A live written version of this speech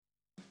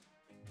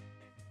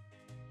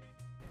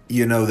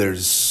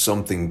There's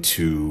something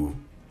to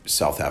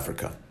South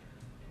Africa.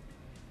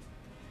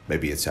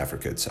 Maybe it's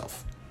Africa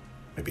itself.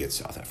 Maybe it's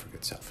South Africa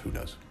itself. Who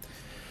knows?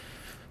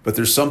 But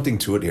there's something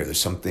to it here. There's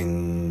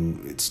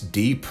something, it's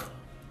deep,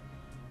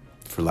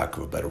 for lack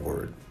of a better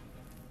word.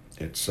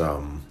 It's, I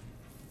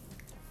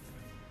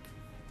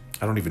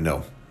don't even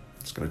know.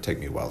 It's going to take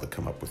me a while to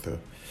come up with a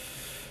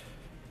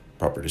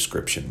proper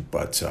description.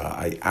 But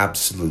I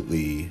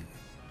absolutely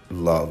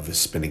love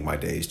spending my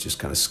days just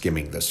kind of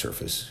skimming the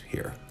surface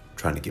here,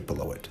 trying to get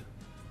below it.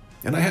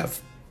 And I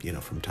have,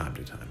 from time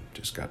to time,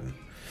 just gotten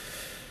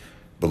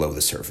below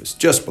the surface,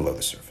 just below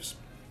the surface.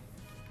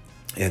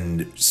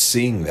 And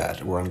seeing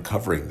that, or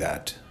uncovering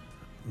that,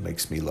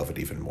 makes me love it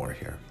even more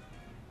here.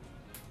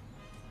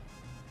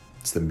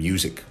 It's the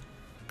music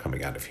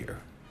coming out of here,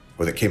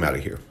 or that came out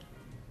of here,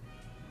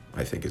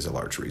 I think is a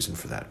large reason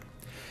for that.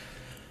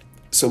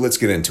 So let's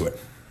get into it.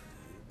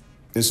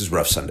 This is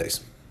Rough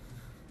Sundays,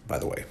 by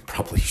the way.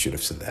 Probably should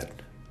have said that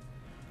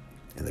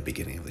in the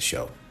beginning of the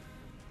show.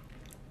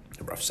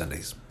 The Rough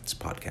Sundays, it's a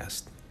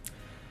podcast.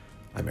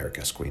 I'm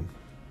Eric XLII,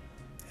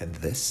 and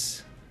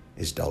this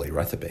is Dolly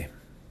Rutherby.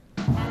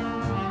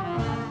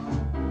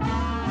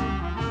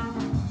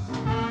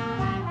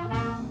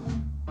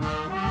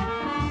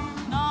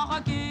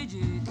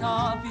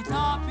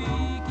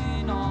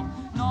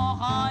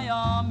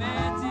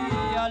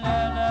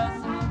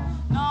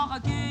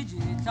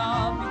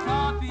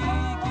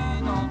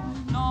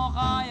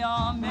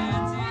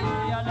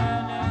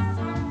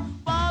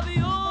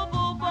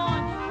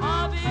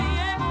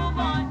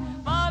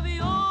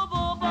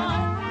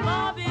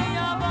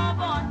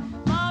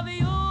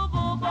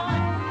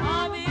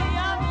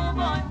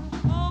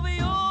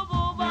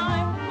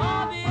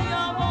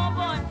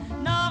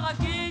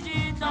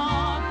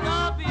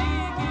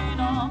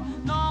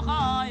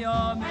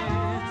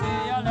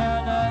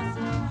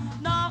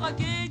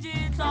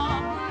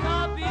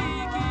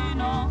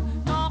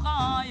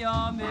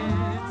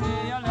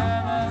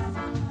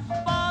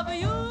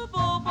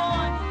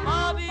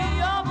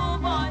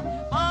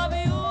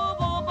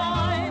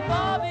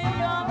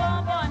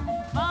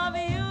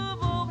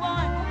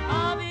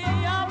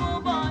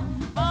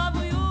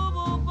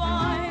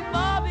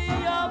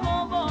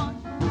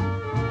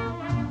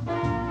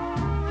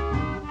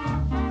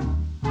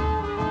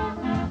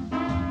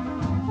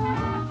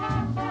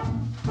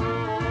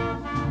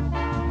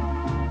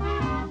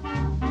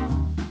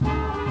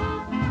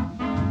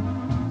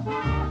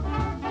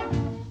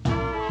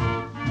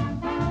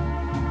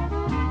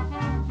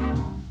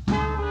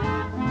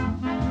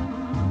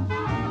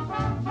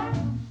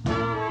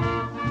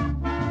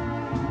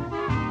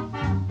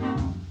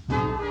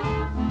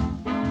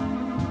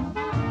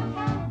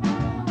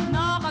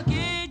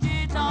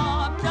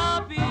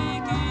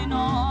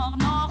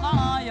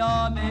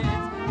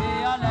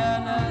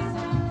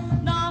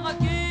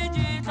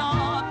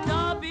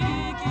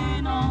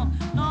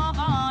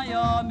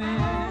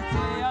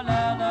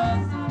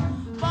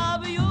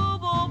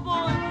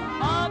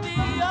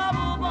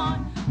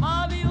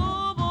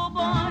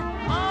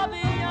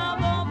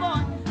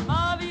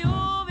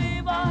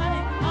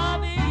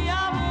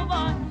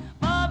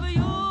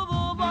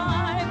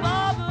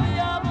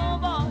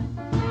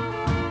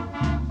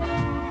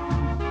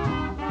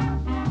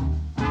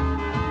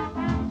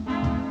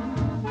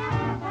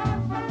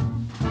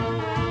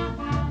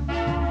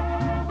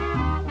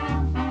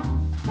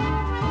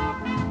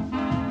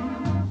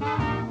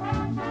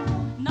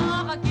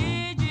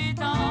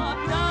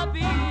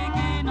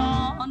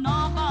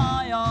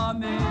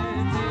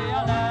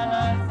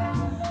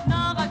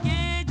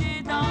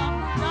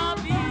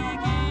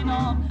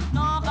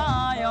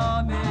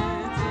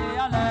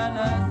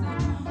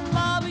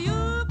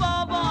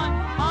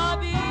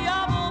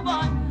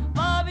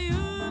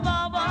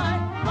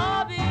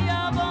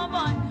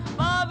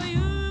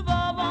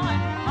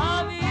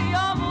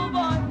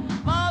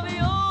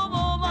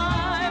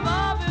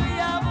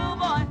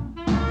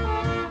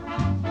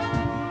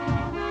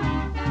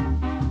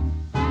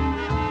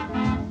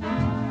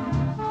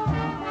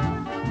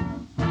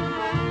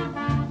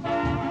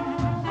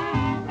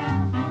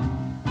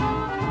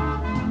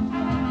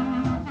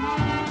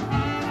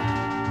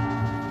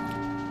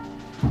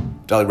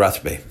 Dolly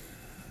Rutherby,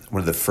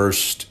 one of the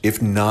first,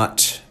 if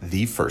not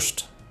the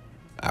first,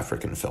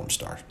 African film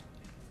star.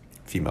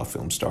 Female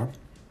film star.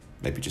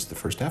 Maybe just the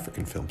first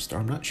African film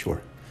star, I'm not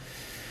sure.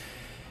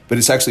 But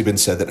it's actually been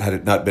said that had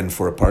it not been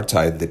for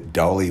apartheid, that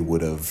Dolly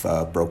would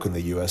have broken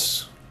the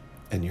U.S.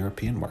 and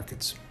European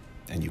markets.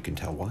 And you can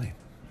tell why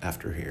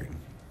after hearing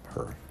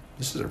her.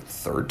 This is her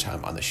third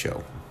time on the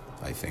show,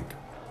 I think.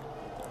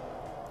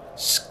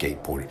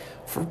 Skateboarding.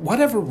 For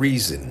whatever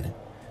reason,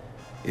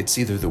 it's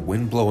either the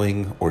wind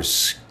blowing or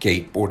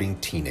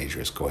skateboarding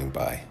teenagers going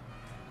by.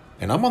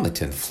 And I'm on the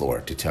 10th floor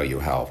to tell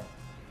you how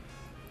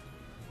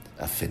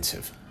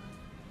offensive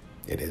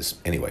it is.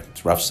 Anyway,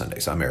 it's Rough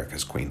Sundays. I'm Eric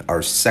XLII.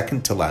 Our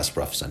second to last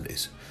Rough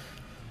Sundays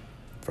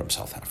from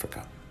South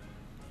Africa,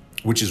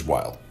 which is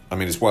wild. I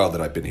mean, it's wild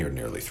that I've been here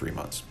nearly 3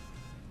 months.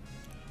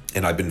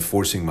 And I've been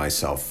forcing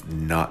myself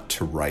not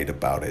to write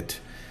about it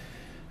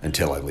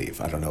until I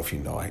leave. I don't know if you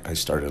know, I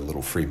started a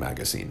little free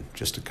magazine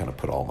just to kind of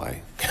put all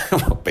my,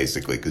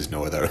 basically because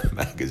no other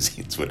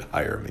magazines would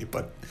hire me,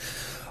 but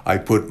I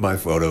put my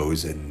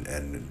photos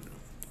and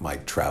my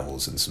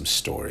travels and some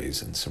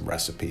stories and some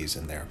recipes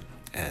in there.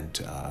 And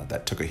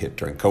that took a hit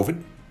during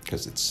COVID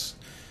because it's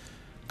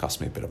cost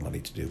me a bit of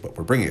money to do, but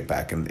we're bringing it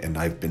back. And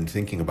I've been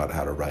thinking about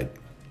how to write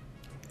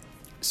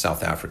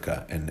South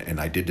Africa, and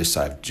I did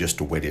decide just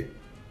to wait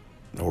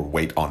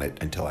on it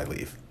until I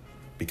leave,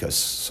 because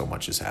so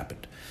much has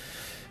happened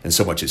and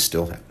so much is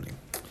still happening.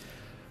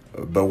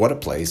 But what a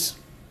place.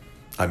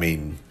 I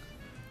mean,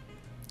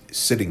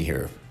 sitting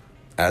here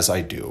as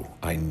I do,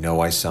 I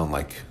know I sound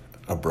like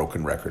a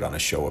broken record on a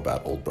show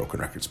about old broken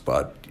records,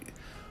 but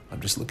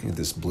I'm just looking at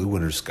this blue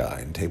winter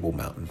sky in Table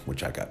Mountain,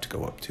 which I got to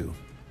go up to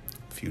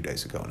a few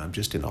days ago, and I'm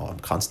just in awe. I'm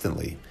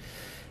constantly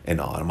in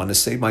awe. I'm going to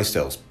save my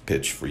sales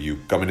pitch for you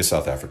coming to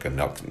South Africa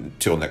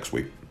until next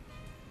week.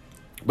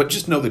 But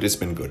just know that it's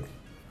been good.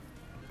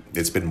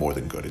 It's been more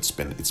than good. It's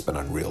been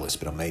unreal. It's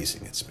been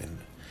amazing. It's been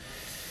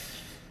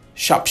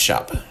shop,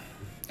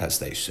 as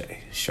they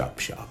say. Shop.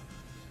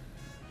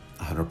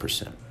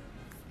 100%.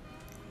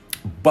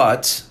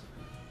 But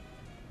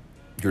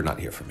you're not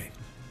here for me.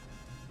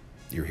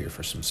 You're here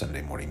for some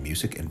Sunday morning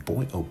music, and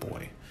boy, oh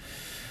boy,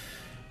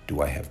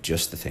 do I have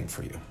just the thing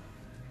for you.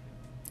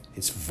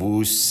 It's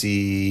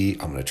Vusi,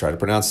 I'm going to try to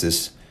pronounce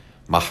this,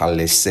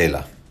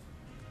 Mahalesela.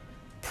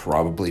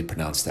 Probably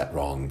pronounced that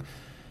wrong.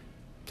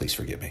 Please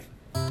forgive me.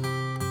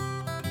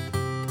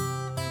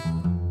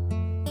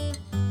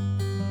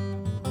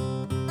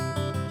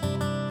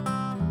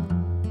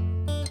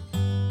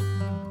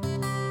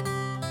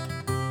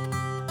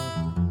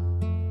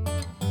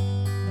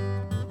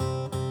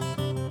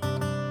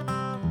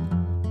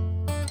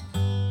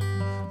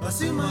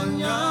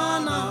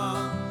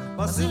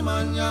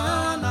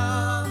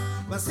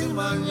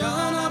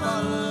 Mañana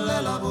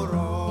vale la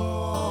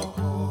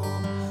borroco.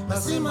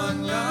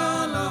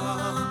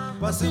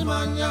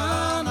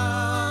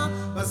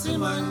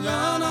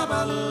 Mañana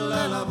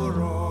vale la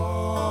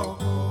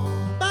borroco.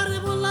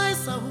 Baribulai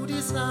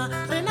sahudisa,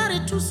 renare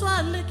tu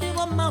swale ke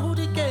wa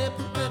mahudi ke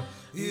pupe.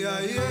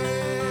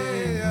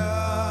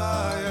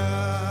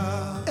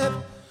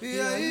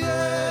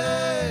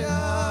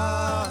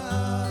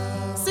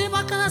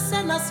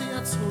 Sena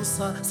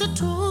siyatsusa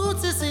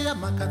setutsi siya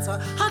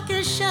makatsa ha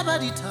ke sheba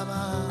ditaba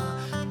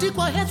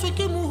dikwa hetswe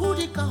ke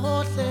mohudi ka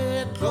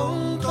hohle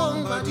tlong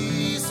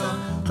badisa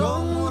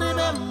tlong re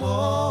be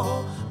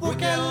mo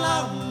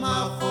bokela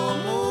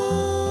magomo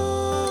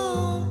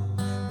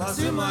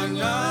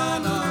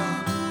basimanyana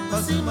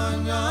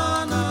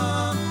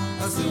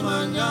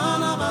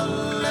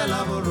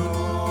balela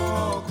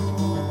boroko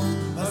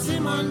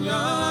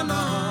basimanyana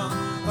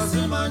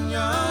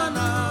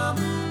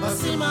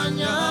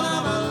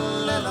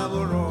balela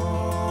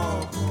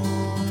boroko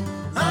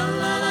la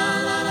la la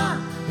la la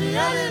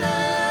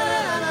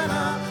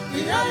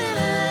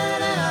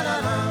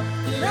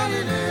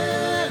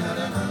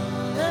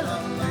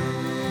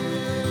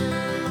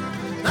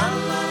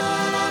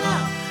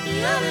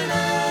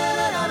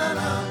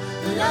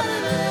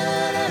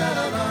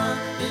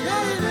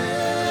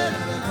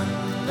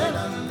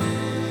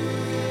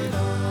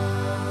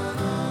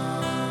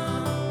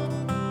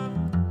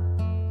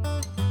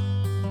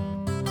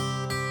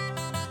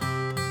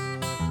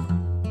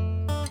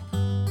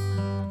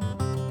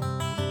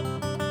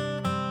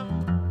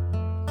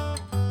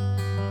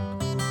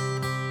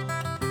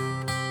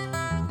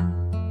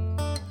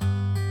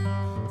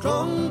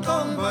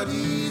Tlong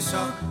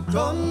badisa,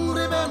 tlong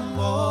re be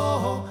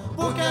mo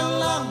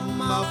bokela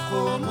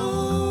magomo.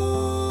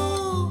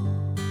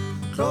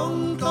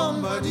 Tlong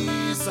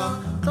badisa,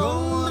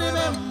 tlong re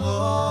be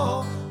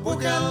mo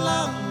bokela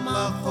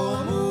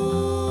magomo.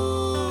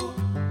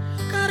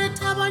 Kare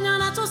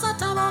tabanyana tsosa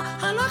taba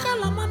halaka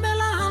la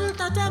mamela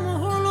hanta ta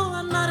moholo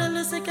anare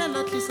le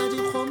sekela tlisa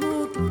dikgomo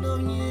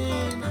tulong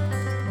yena.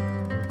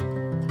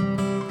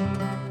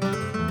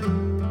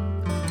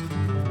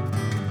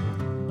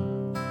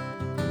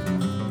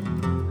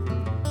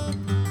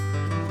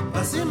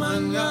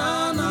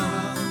 Mañana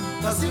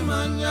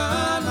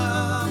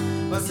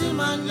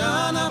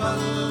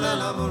vale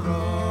la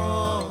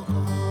borroco.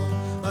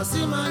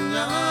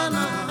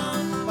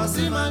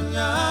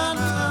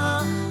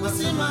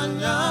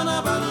 Mañana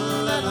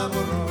vale la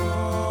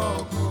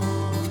borroco.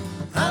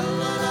 La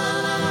la la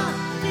la la,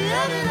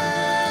 la la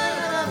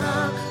la la,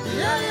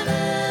 la la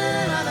la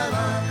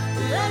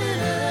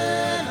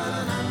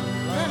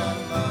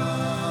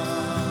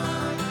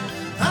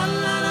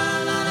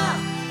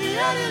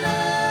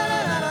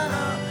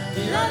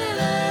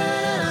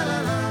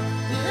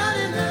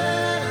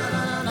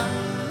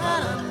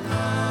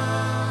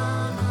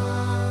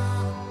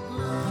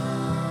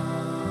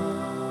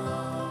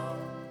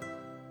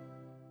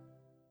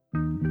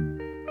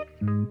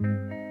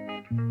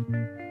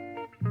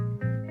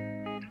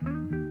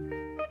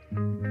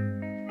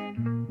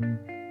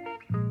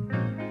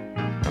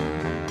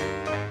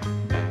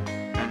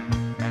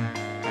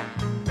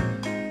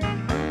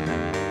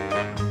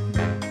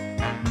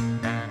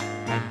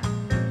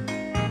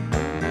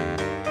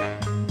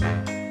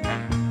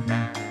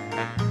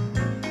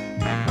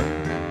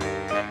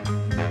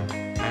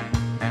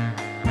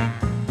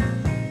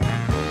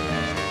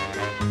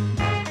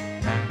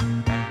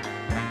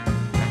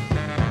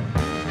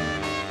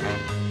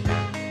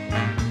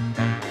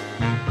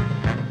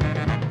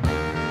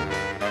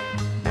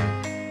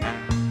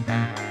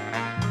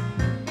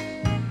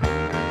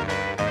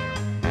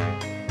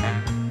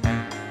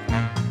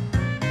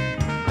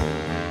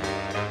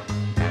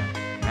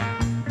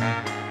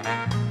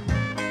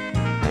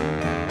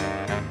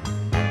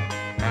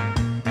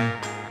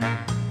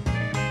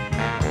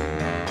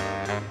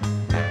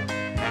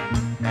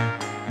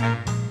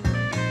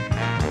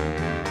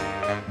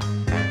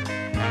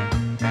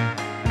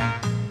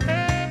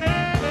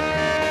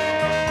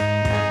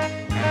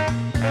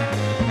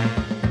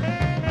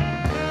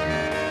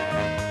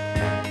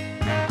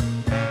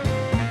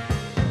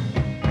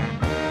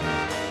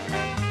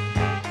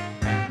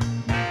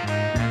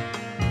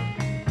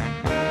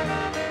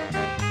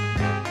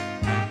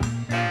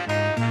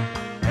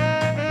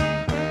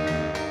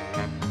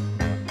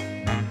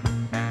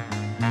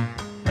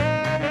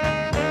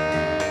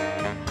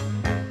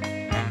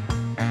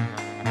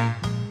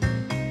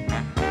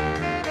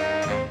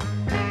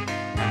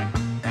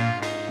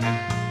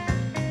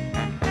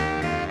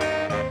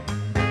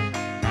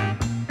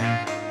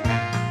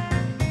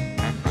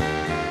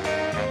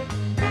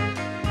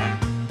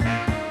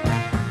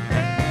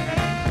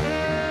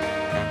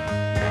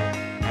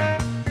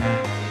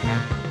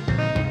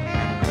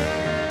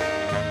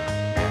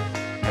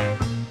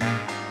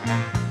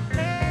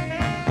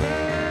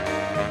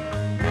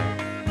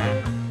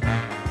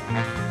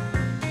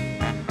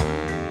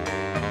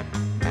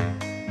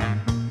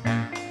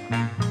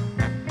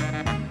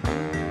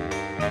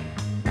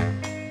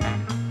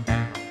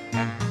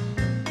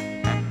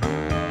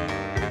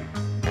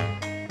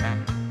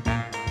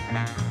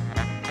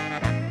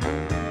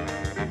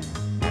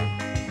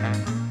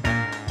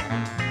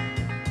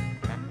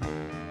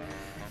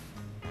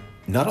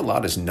Not a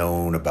lot is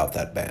known about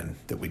that band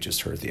that we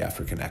just heard, the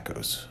African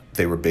Echoes.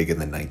 They were big in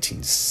the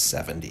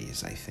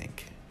 1970s, I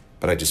think.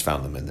 But I just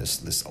found them in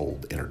this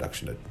old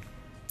Introduction to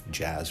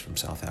Jazz from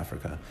South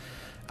Africa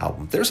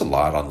album. There's a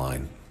lot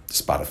online.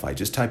 Spotify,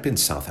 just type in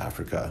South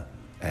Africa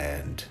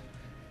and,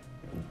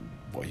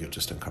 well, you'll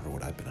just uncover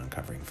what I've been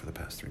uncovering for the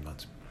past 3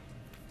 months.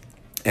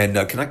 And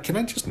can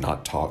I just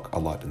not talk a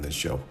lot in this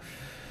show?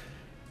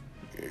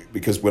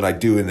 Because when I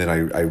do, and then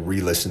I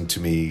re-listen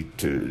to me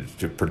to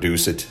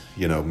produce it,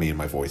 me and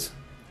my voice,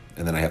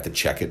 and then I have to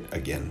check it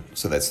again.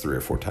 So that's 3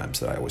 or 4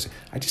 times that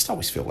I just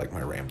always feel like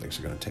my ramblings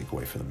are going to take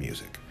away from the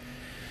music.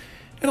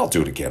 And I'll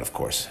do it again, of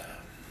course.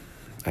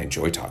 I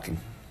enjoy talking.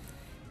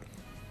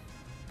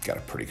 Got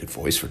a pretty good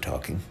voice for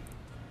talking.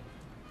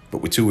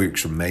 But with 2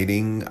 weeks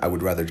remaining, I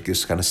would rather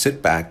just kind of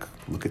sit back,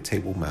 look at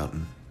Table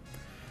Mountain,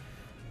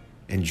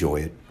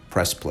 enjoy it,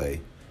 press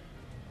play,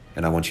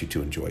 and I want you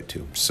to enjoy it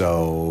too.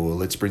 So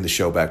let's bring the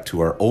show back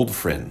to our old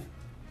friend,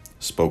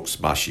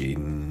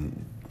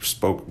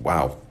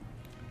 Wow.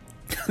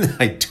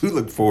 I do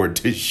look forward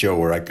to a show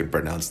where I can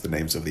pronounce the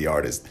names of the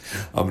artists.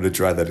 I'm going to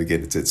try that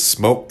again. It's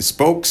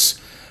Spokes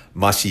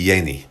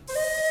Mashieni.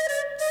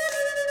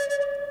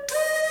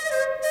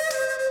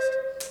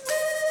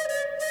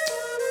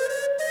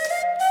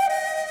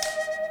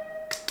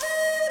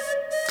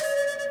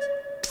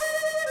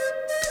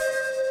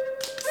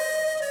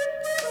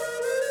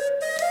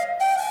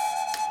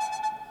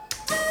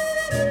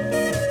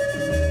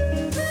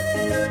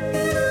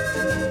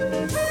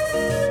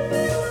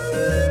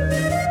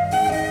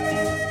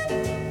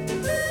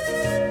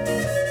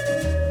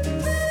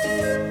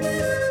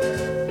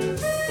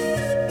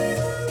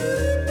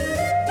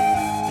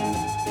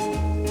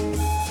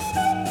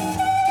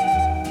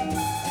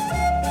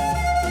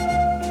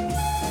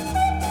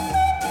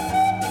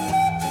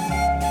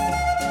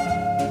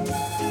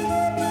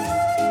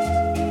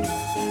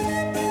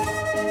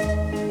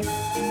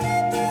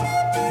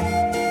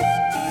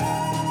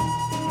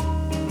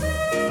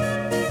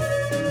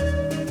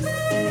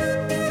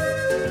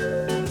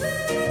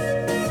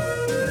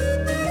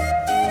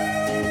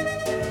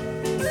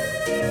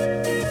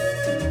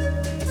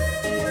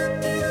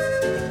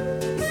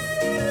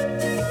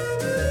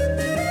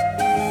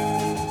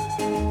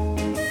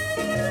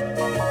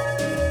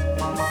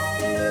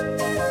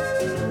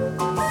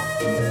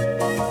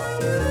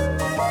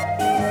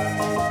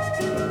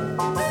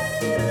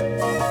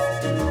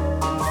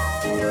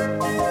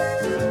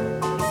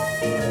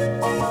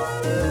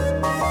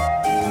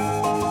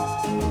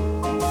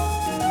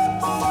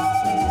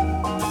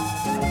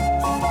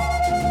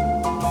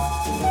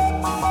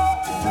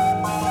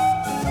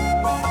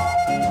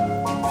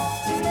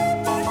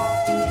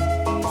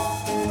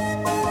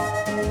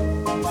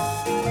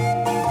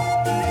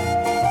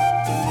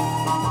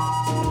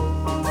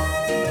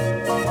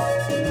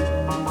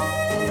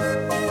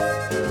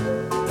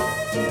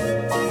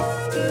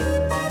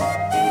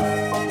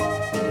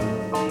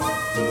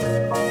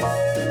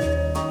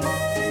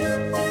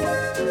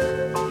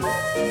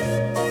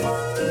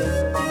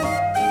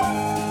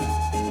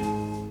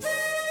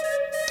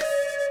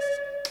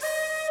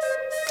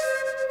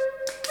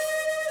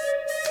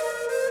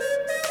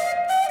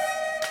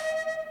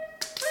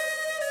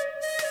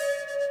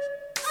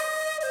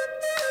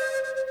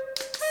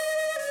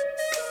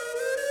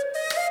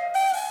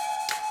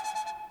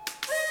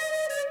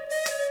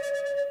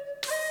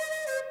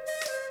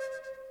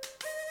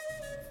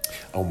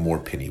 Oh, more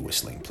penny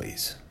whistling,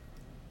 please.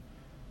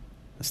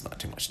 That's not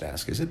too much to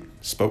ask, is it?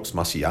 Spokes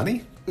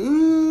Masiani?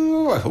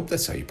 Ooh, I hope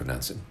that's how you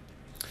pronounce it.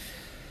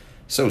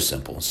 So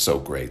simple, so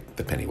great,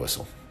 the penny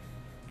whistle.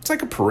 It's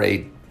like a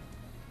parade,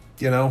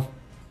 Who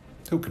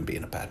can be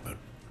in a bad mood?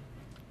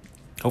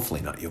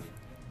 Hopefully not you.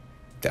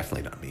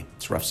 Definitely not me.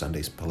 It's rough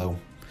Sundays. Hello.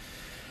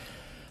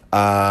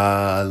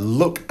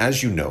 Look,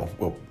 as you know,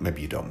 well,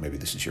 maybe you don't. Maybe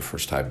this is your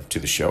first time to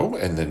the show,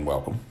 and then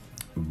welcome.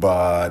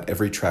 But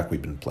every track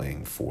we've been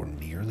playing for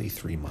nearly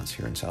 3 months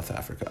here in South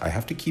Africa. I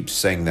have to keep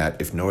saying that,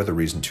 if no other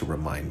reason, to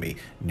remind me.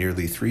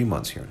 Nearly 3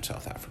 months here in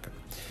South Africa.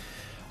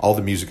 All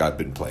the music I've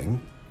been playing,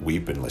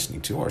 we've been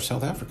listening to, are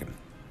South African.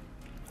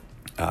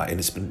 And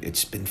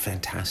it's been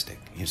fantastic.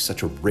 It's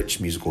such a rich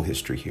musical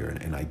history here.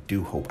 And I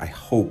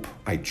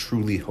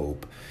truly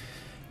hope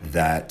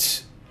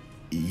that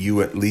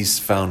you at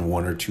least found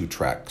 1 or 2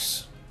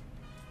 tracks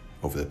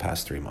over the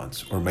past 3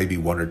 months, or maybe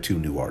 1 or 2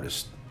 new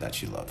artists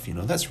that you love.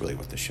 That's really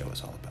what this show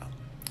is all about.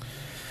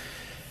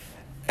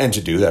 And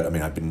to do that,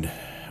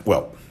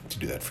 to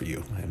do that for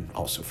you and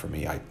also for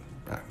me, I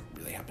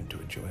really happen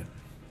to enjoy it.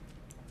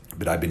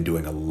 But I've been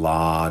doing a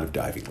lot of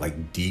diving,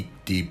 like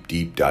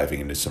deep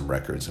diving into some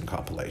records and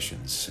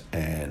compilations.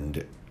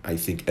 And I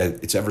think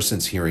it's ever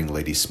since hearing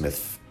Lady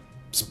Smith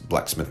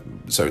Black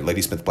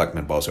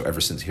Mambazo,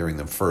 ever since hearing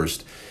them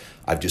first,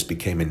 I've just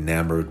became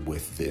enamored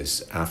with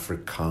this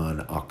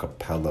Afrikaan a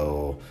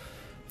cappella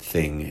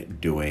thing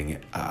doing,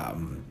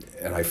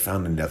 and I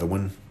found another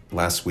one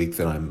last week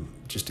that I'm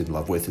just in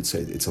love with. It's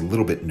a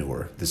little bit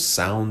newer. This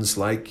sounds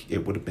like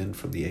it would have been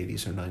from the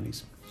 80s or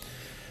 90s.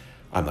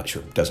 I'm not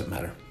sure. Doesn't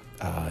matter.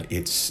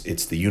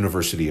 It's the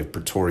University of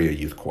Pretoria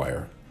Youth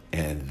Choir,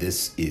 and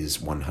this is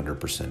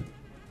 100%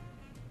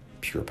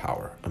 pure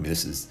power. I mean,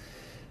 this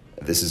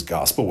is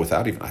gospel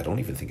without even. I don't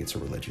even think it's a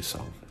religious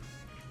song.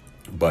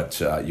 But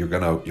you're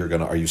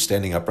gonna. Are you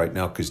standing up right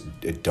now? Because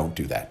don't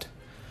do that.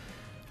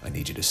 I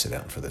need you to sit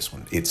down for this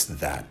one. It's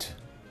that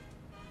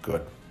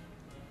good.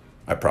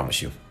 I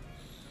promise you.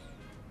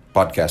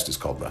 Podcast is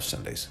called Rough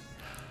Sundays.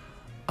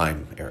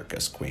 I'm Eric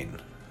S. Queen.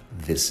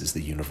 This is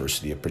the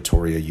University of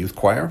Pretoria Youth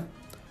Choir.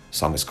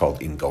 Song is called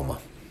Ingoma.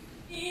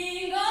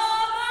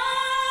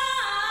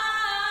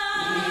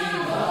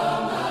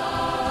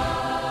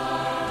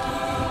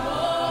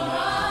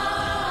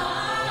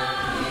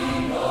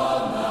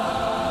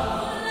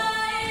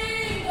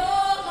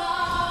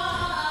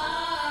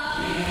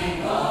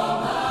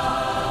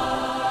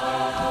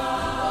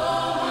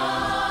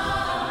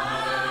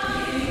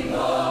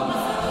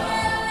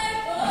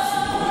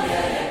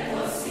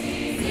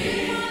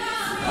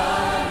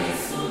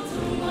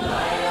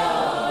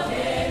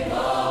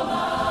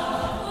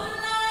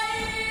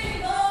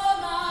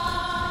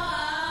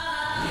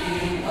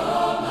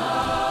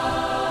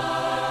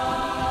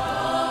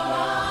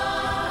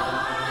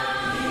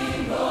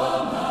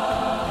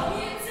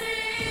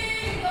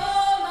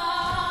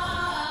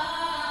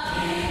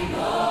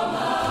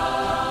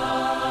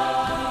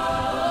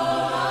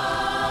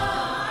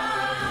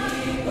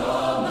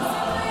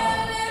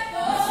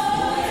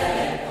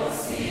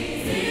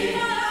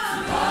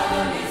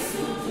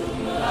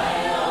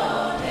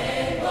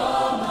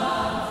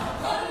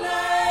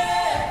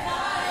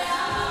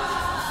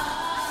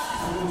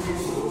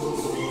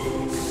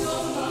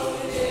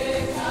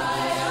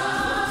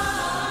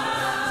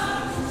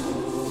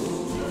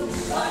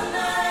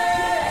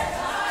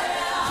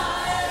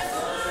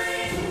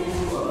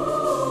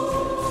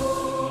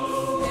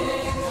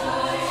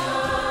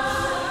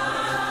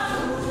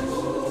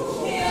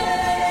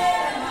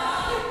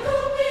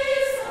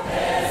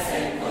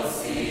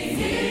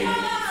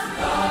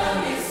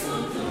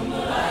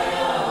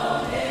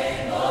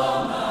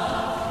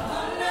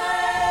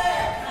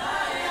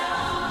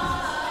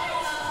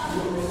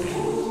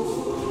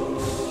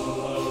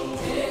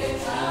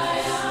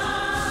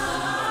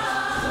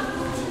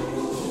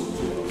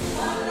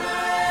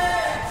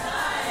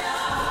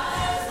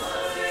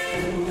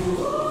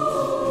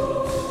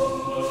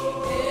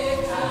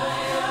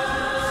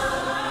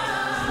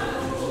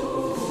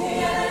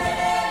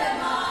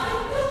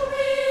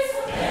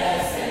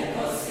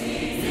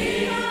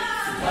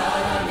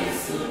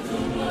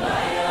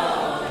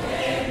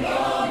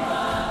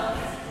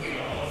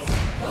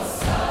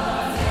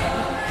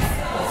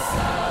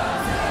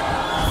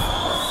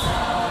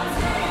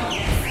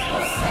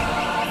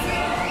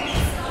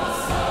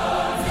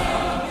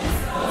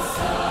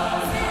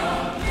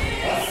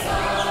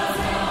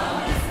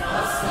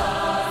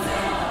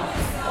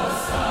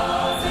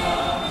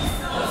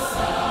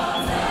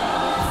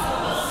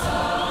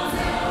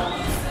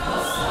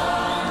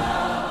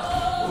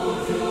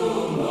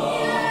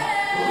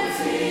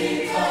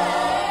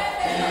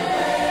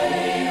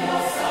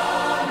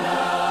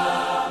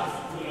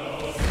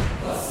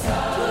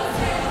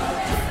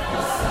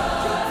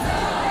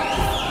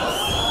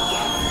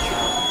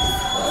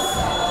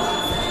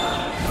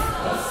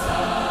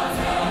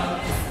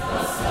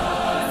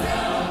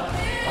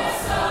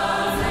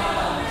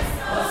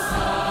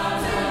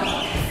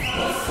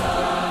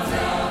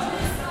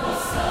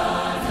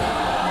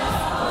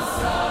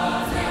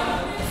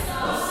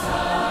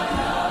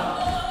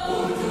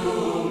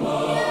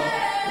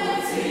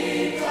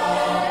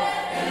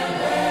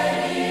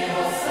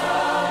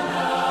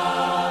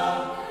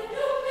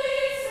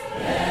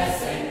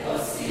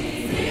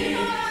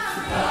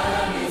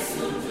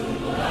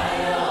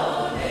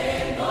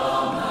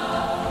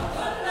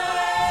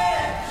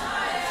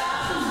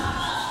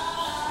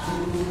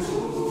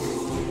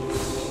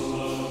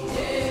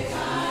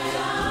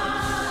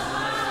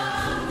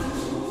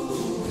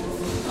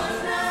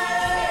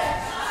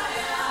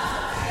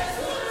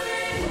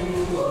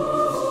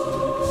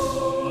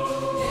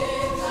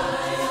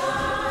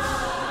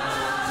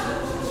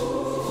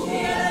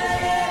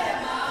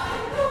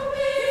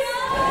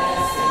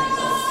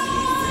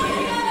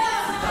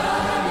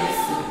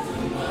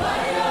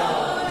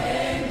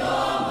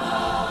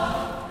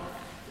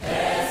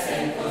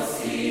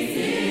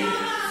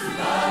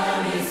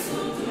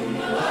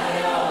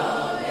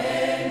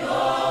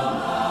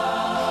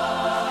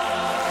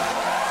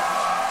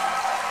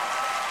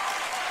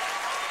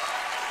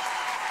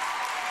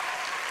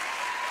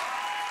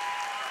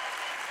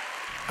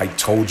 I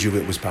told you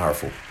it was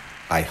powerful.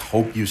 I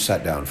hope you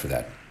sat down for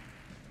that.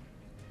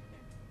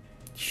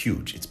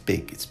 Huge. It's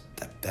big. It's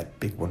that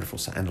big, wonderful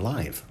sound. And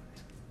live.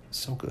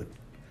 So good.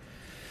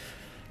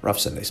 Rough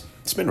Sundays.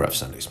 It's been Rough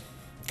Sundays.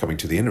 Coming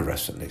to the end of Rough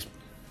Sundays.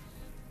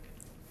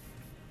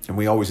 And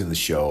we always end the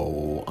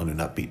show on an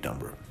upbeat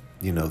number.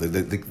 You know,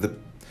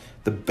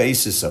 the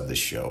basis of the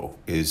show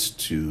is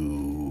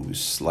to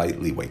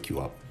slightly wake you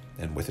up.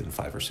 And within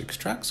 5 or 6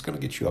 tracks, going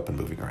to get you up and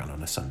moving around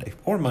on a Sunday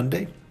or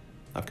Monday.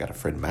 I've got a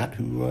friend, Matt,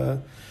 who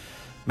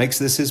makes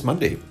this his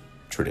Monday.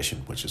 tradition,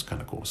 which is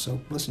kind of cool. So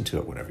listen to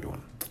it whenever you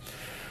want.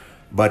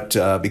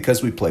 But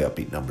because we play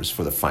upbeat numbers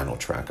for the final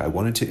track, I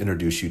wanted to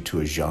introduce you to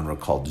a genre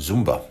called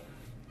Zumba.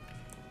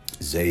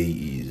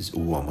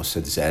 Almost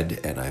said Zed,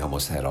 and I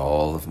almost had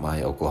all of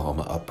my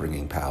Oklahoma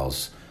upbringing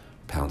pals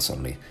pounce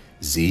on me.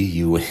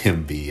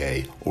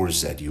 Zumba or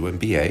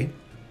Zumba,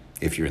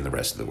 if you're in the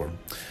rest of the world.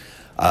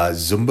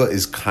 Zumba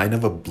is kind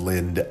of a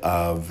blend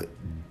of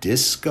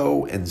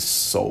disco and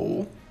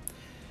soul.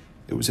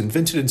 It was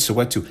invented in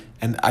Soweto,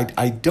 and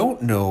I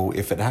don't know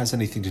if it has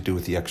anything to do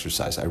with the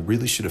exercise. I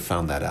really should have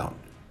found that out.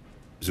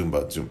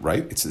 Zumba,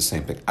 right? It's the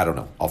same thing. I don't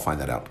know. I'll find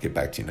that out. Get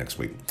back to you next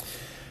week.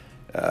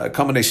 A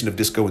combination of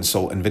disco and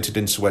soul, invented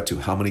in Soweto.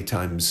 How many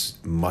times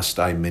must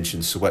I mention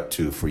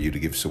Soweto for you to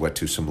give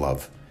Soweto some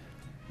love?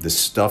 The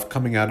stuff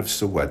coming out of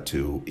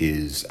Soweto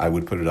is, I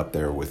would put it up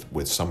there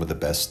with some of the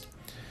best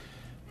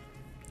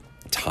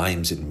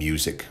times in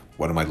music.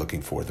 What am I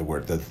looking for? The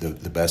word,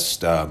 the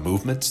best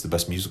movements, the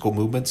best musical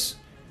movements,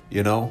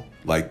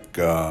 like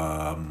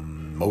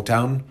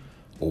Motown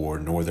or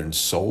Northern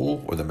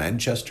Soul or the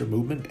Manchester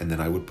movement. And then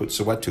I would put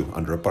Soweto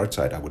under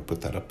apartheid. I would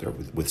put that up there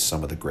with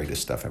some of the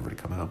greatest stuff ever to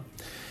come out.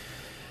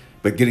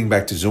 But getting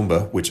back to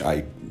Zumba, which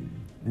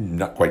I'm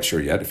not quite sure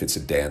yet if it's a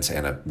dance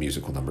and a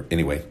musical number.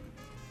 Anyway,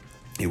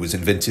 it was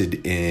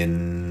invented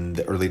in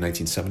the early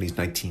 1970s,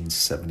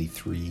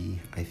 1973,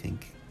 I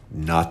think.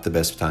 Not the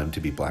best time to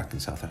be black in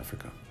South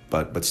Africa.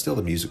 But still,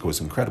 the music was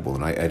incredible.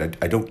 And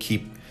I don't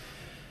keep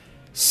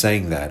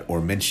saying that or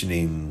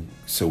mentioning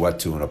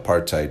Soweto and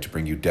apartheid to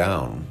bring you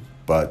down,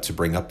 but to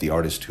bring up the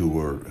artists who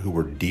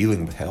were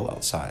dealing with hell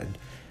outside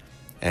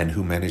and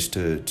who managed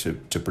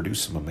to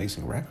produce some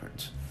amazing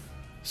records.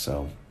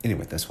 So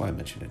anyway, that's why I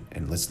mentioned it.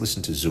 And let's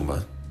listen to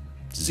Zuma,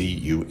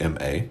 Zuma,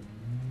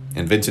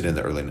 invented in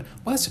the early...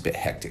 Well, it's a bit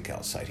hectic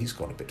outside. He's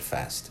going a bit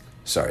fast.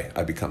 Sorry,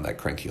 I become that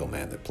cranky old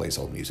man that plays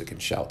old music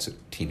and shouts at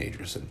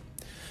teenagers and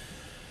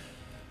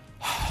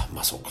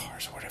muscle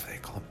cars or whatever they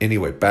call them.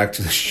 Anyway, back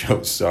to the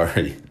show.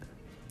 Sorry.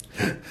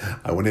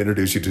 I want to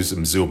introduce you to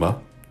some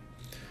Zuma.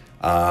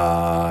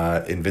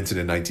 Invented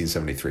in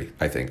 1973,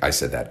 I think. I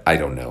said that. I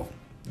don't know.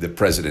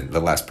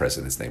 The last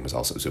president's name was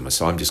also Zuma,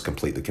 so I'm just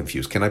completely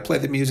confused. Can I play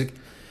the music?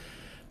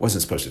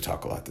 Wasn't supposed to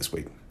talk a lot this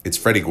week. It's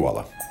Freddie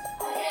Guala.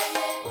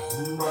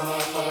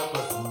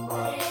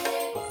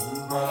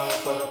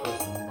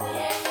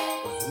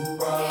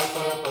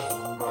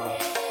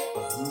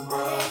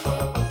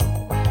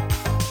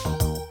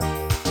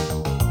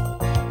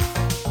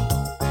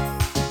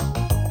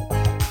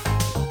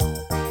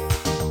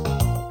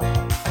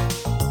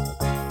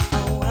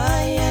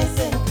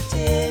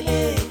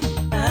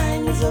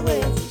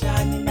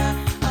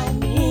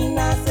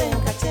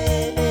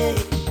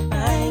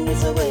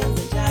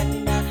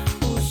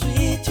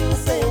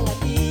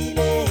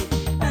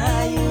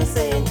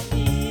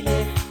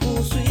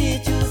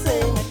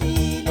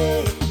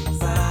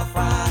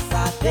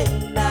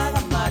 Hey.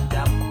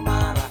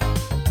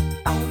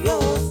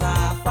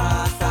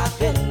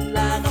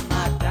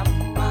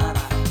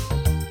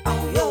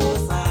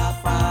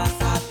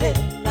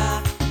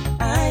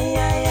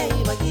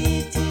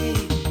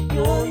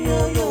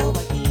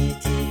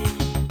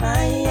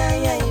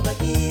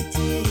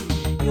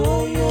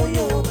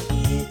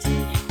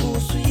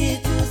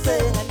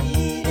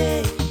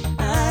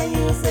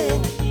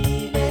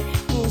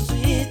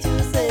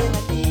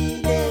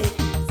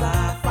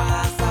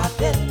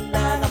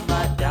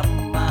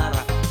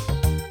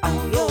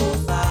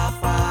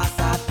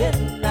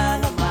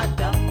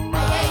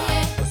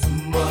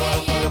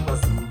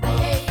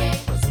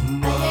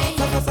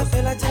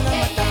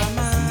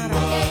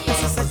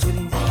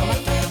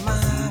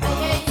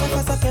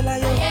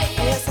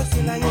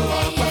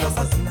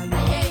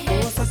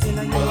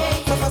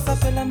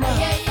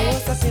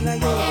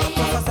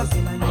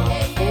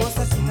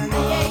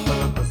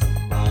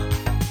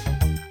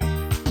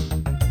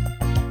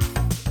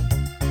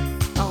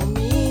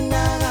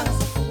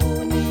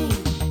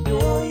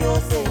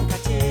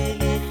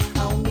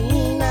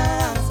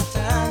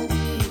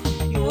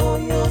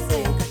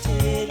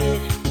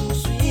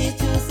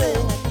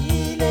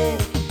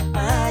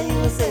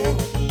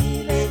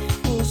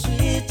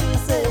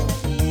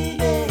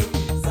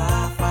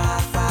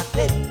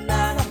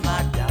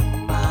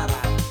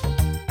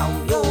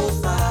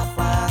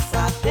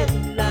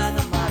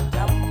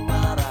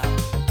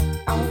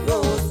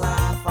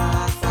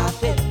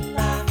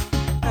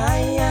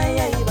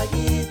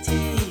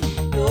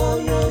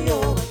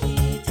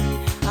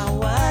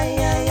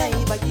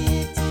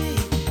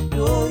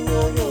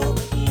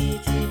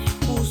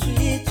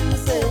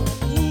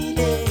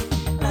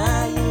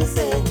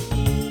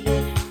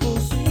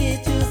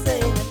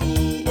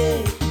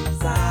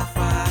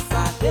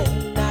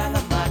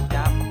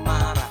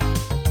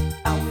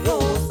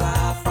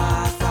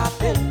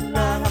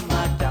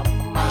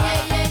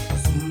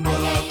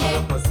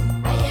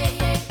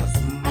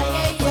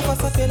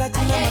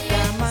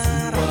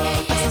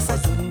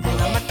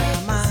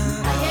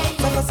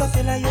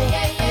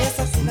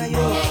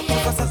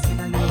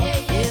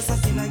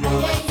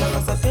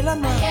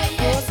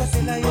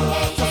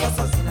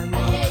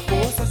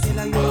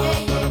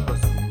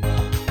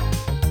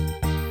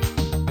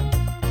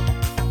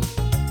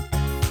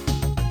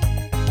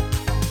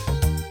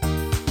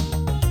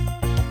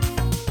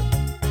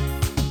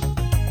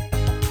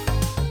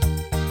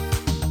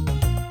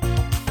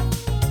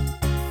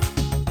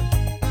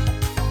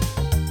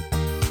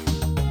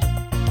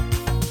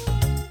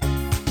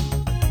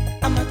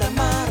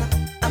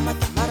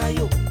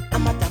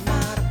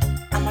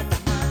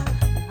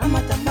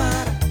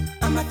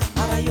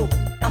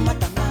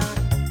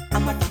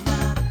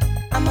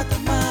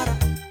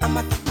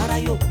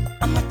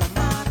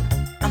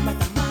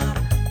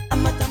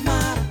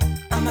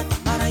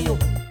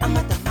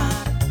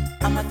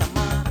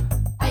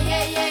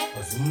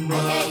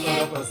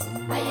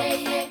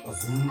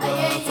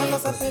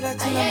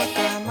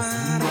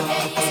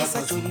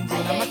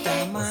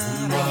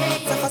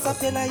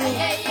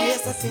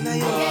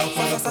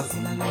 Sasa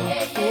safila yo,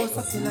 oh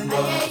safila yo,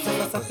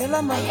 sasa safila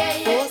ma,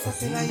 oh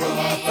safila yo,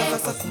 sasa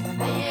safila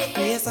yo,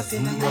 yeah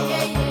safila yo.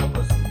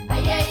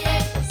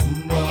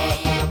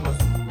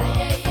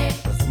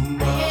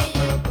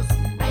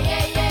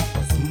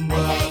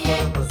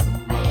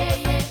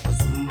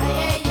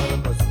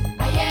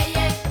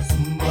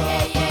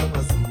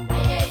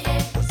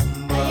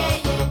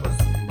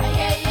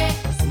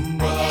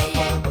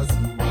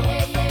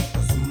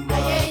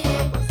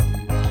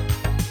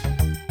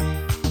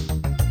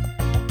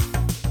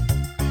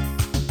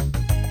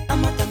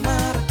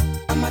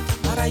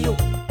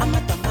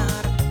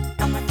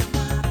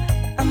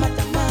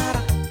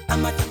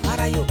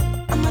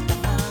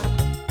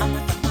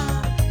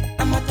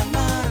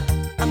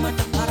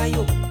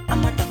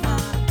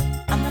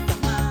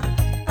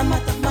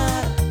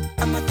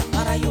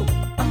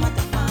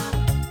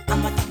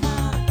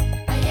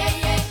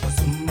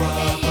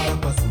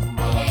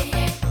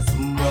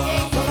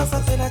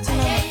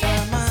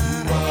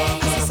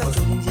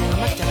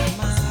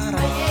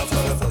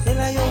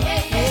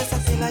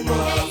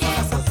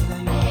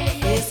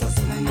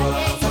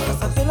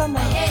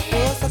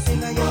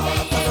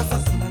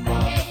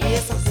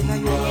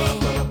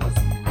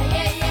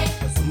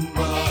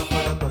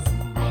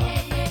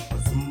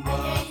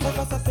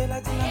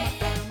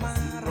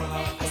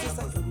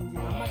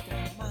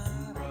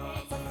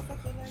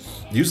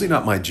 Usually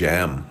not my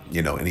jam,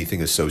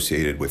 anything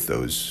associated with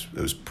those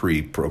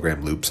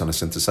pre-programmed loops on a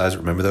synthesizer.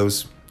 Remember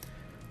those?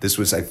 This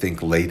was, I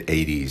think, late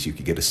 80s. You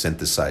could get a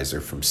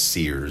synthesizer from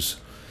Sears,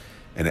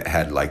 and it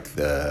had like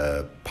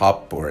the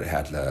pop, or it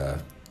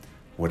had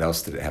what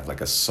else did it have? Like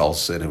a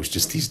salsa, and it was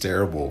just these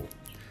terrible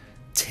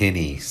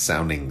tinny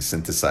sounding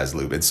synthesized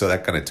loop. And so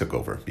that kind of took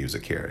over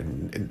music here,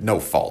 and no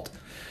fault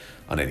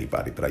on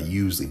anybody, but I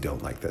usually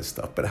don't like that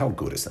stuff. But how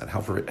good is that?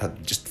 How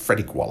just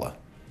Freddie Koala,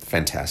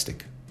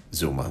 fantastic.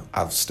 Zumba.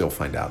 I'll still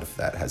find out if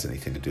that has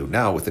anything to do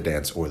now with the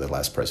dance or the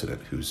last president,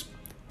 who's,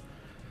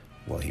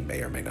 well, he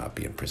may or may not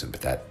be in prison,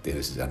 but that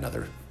is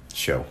another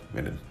show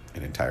in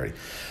entirety.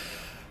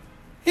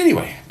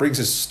 Anyway, brings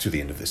us to the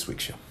end of this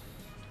week's show.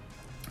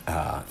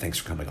 Thanks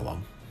for coming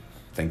along.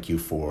 Thank you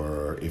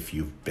if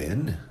you've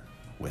been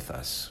with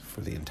us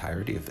for the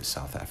entirety of the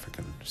South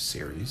African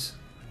series.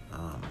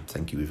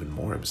 Thank you even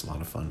more. It was a lot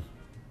of fun.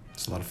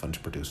 It's a lot of fun to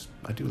produce.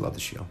 I do love the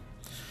show.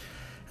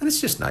 And it's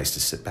just nice to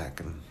sit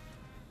back and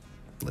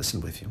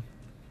listen with you.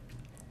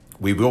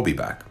 We will be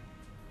back,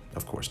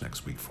 of course,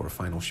 next week for a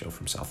final show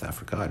from South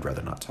Africa. I'd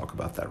rather not talk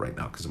about that right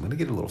now because I'm going to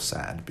get a little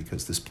sad,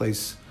 because this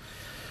place,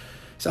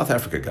 South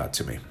Africa, got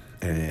to me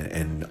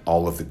in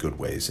all of the good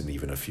ways and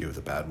even a few of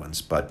the bad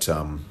ones. But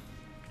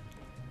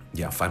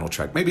yeah, final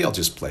track. Maybe I'll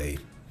just play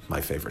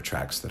my favorite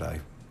tracks that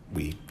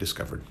we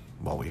discovered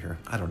while we were here.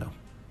 I don't know.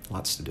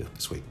 Lots to do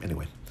this week.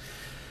 Anyway,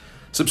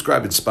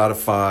 subscribe in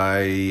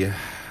Spotify.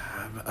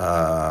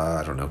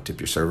 I don't know.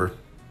 Tip your server.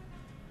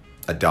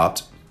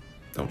 Adopt,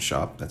 don't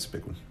shop. That's a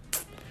big one.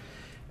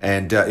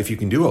 And if you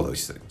can do all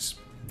those things,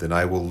 then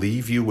I will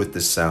leave you with the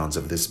sounds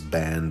of this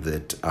band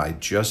that I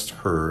just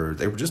heard.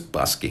 They were just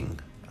busking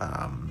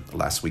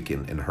last week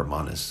in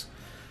Hermanus.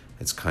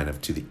 It's kind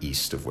of to the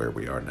east of where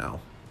we are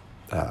now,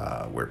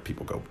 where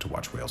people go to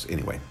watch whales.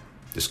 Anyway,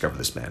 discovered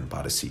this band,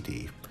 bought a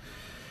CD.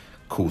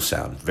 Cool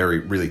sound,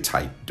 really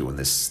tight, doing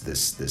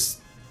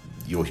this.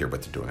 You'll hear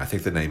what they're doing. I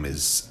think the name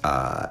is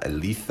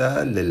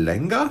Elitha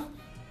Lilenga.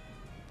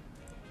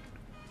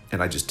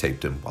 And I just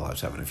taped him while I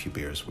was having a few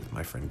beers with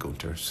my friend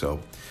Gunter.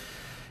 So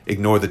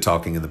ignore the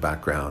talking in the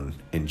background.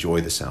 Enjoy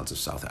the sounds of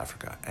South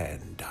Africa.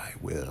 And I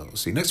will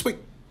see you next week.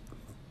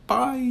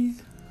 Bye.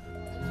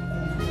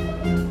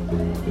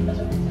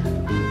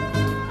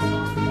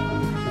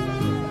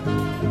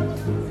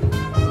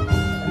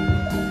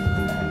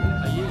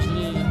 I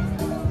usually,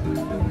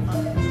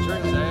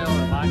 during the day, I'll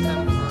invite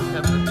him for a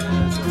couple of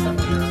beers or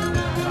something around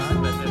that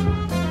time. But then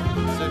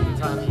certain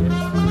times I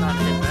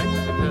can't get back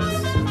because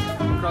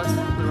across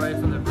the way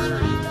from the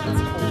brewery,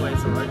 it's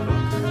always a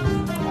roadblock.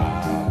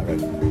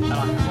 Right. And I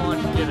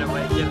can't get home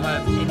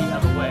any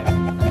other way.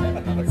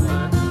 So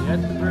you're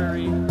at the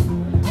brewery,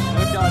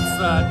 look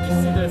outside, you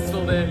see they're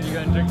still there, you go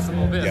and drink some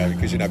more beer. Yeah,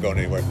 because you're not going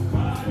anywhere.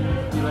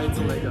 You wait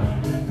till they go.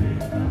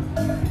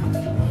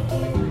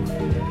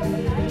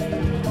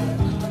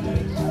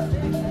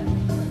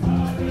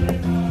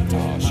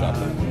 Oh,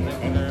 shopping.